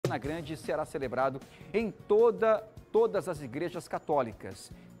Campina Grande será celebrado em todas as igrejas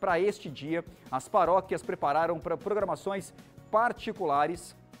católicas. Para este dia, as paróquias prepararam programações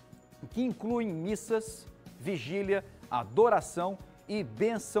particulares que incluem missas, vigília, adoração e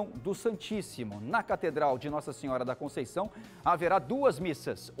bênção do Santíssimo. Na Catedral de Nossa Senhora da Conceição haverá duas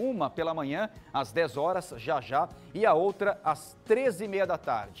missas, uma pela manhã às 10 horas, já, e a outra às 13h30 da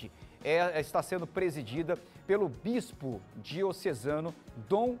tarde. Está sendo presidida pelo bispo diocesano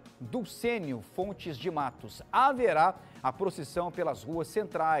Dom Dulcênio Fontes de Matos. Haverá a procissão pelas ruas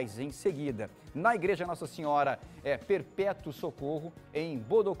centrais em seguida. Na Igreja Nossa Senhora Perpétuo Socorro, em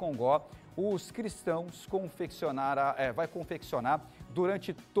Bodocongó, os cristãos vai confeccionar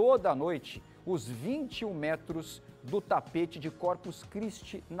durante toda a noite os 21 metros do tapete de Corpus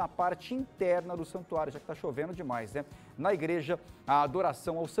Christi na parte interna do santuário, já que está chovendo demais, né? Na igreja, a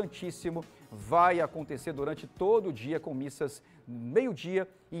adoração ao Santíssimo vai acontecer durante todo o dia com missas meio-dia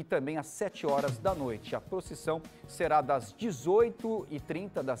e também às 7 horas da noite. A procissão será das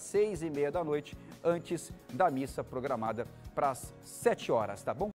 18h30, das 6h30 da noite, antes da missa programada para as 7 horas, tá bom?